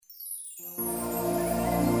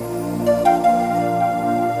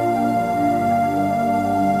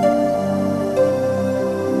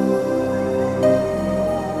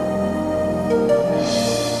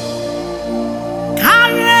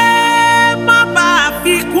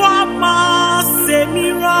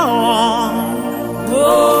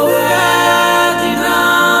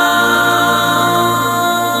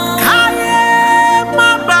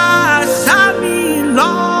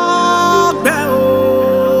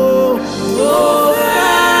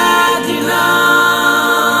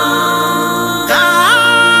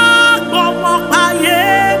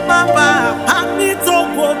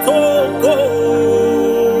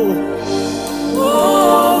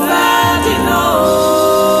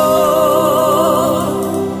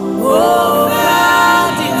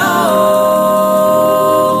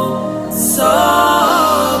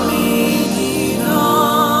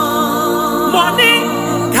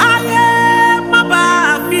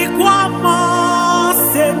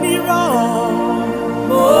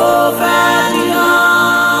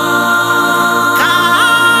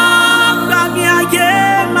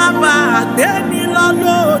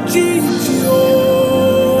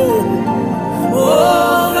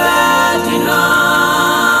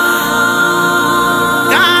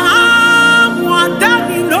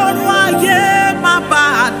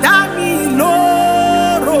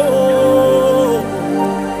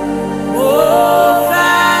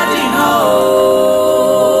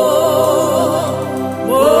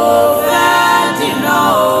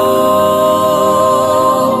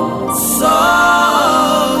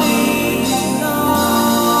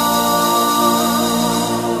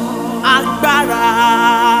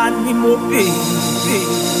mo béèrè.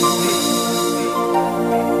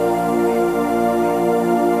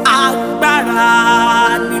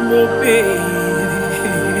 Agbára ni mo béèrè.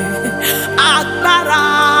 Agbára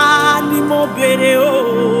ni mo béèrè o.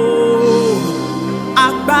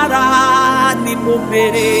 Agbára ni mo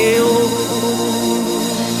béèrè o.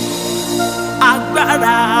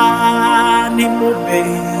 Agbára ni mo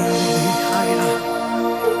béèrè.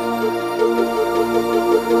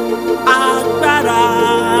 Agbára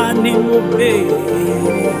ni mo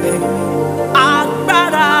béèrè.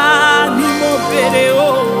 Agbára ni mo béèrè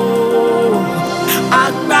o.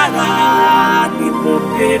 Agbára ni mo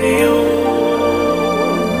béèrè o.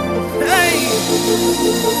 Hey!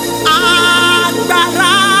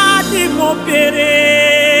 Agbára ni mo béèrè.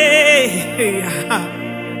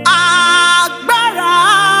 Agbára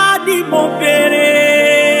ni mo béèrè.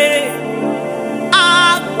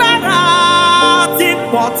 Agbára tí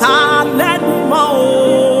pọ̀tá lẹ́nu mọ́ o.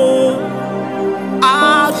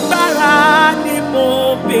 Agbára ni mo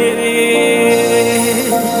béèrè.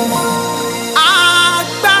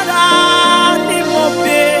 Agbára ni mo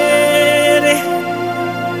béèrè.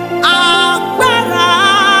 Agbára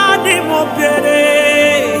ni mo béèrè.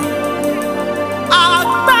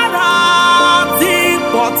 Agbára tí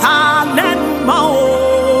pọ̀tá lẹ́nu mọ́ o.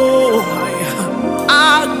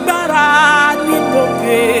 Agbára ni mo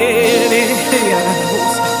béèrè.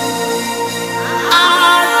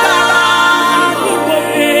 Agbára ni mo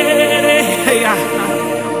béèrè.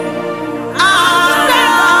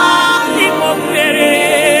 Agbára ni mo béèrè.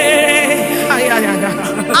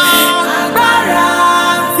 Agbára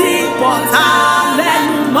tí pọ̀tá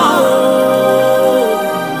lẹ́nu mọ́ o.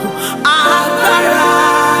 Agbára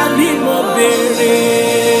ni mo béèrè.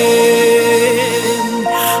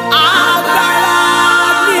 Agbára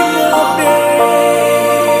ni mo béèrè.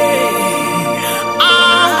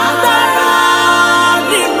 Agbára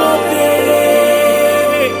ni mo béèrè.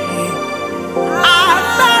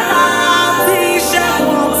 Agbára tí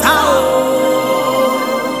ṣẹ́gun ọ̀tá o.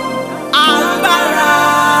 Agbára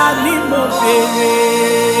ni mo béèrè.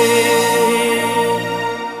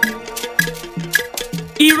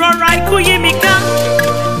 Ìrora ikú yí mi ká,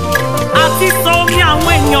 àti sọ omi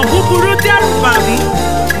àwọn èèyàn búburú dẹ́rù bà mí.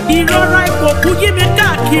 Ìrora ipò kú yí mi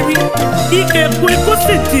káàkiri, ìkẹ̀kùn ikú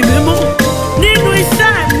sì dì mí mú. Nínú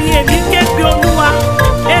iṣẹ́